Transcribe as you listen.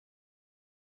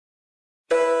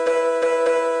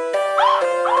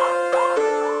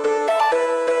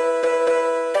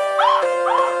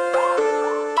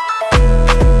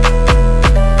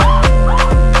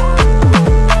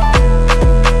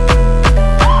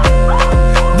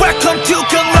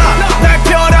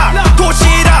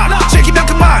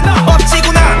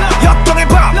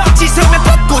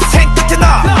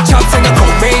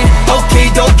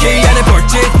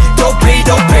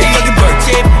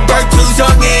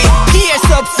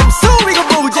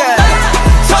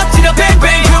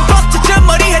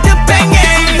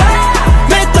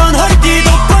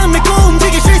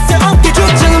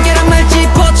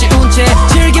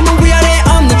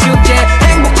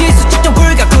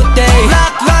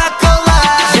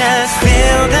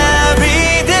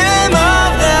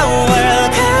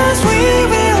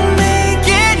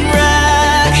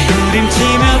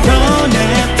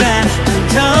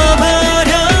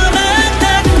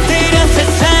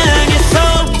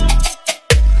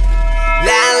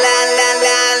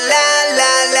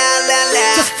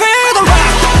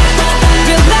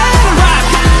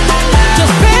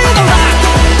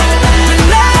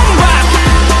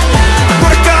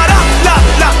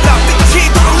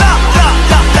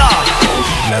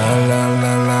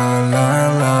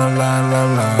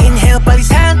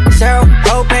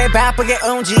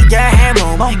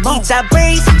자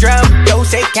bass drum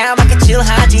요새 까맣게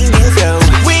칠하진 일소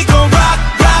We gon' rock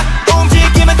rock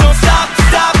움직이면 don't stop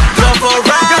stop go for a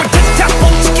ride 틱탁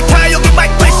멈추기 다 여기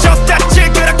마이크에 셔다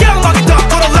즐겨라 경험하게 더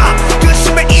걸어라 그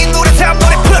심해 이 노래 다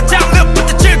머리 풀어장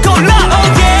늪부터 즐거울라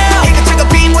Oh yeah 이것저것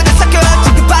빈무대 섞여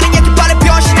지금 빠른 얘기 빠른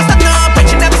변신했어 너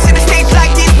Bet you never seen a stage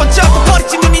like this 번쩍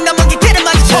버리지 눈이 남은 길을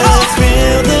마주쳐 Let's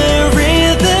feel the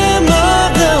rhythm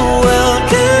of the world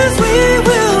Cause we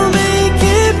will make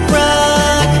it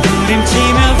rock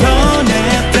부림치며 보내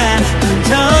반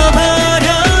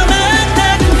던져버려만 딱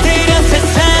때려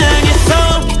세상에서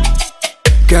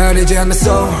가리지 않는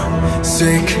soul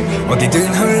sick 어디든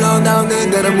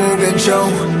흘러나오는 대로 move and show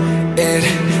it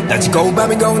낮이고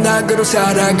밤이고 낙으로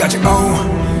살아가지 oh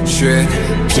shit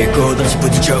피할 곳 없이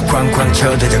부딪혀 쾅쾅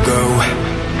쳐대자고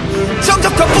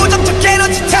정적과 부정적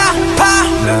에너지 타파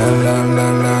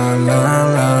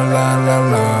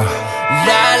라라라라라라라라라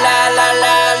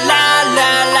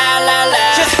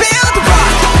Just feel the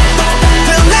rock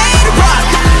Feel it rock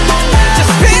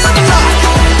Just feel the rock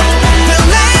Feel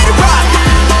it rock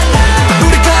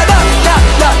우리가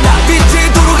라라라라 빛이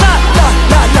도로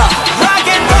라라라라 Rock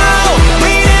and roll We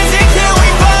dancing till we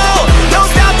fall No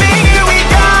stopping here we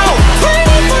go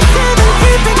 24/7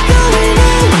 keep it going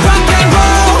on Rock and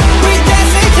roll We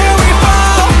dancing till we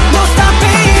fall No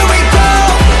stopping here we go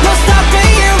No stopping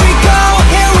here we go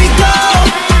Here we go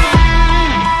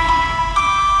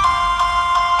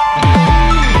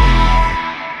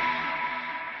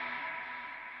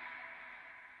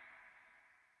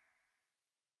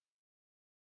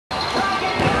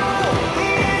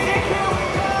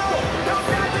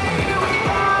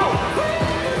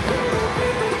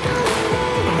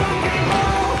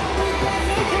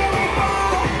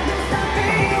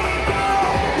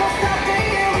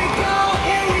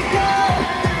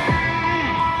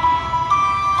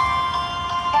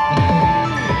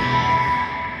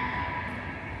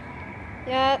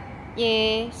옅,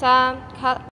 2, 3, 컷.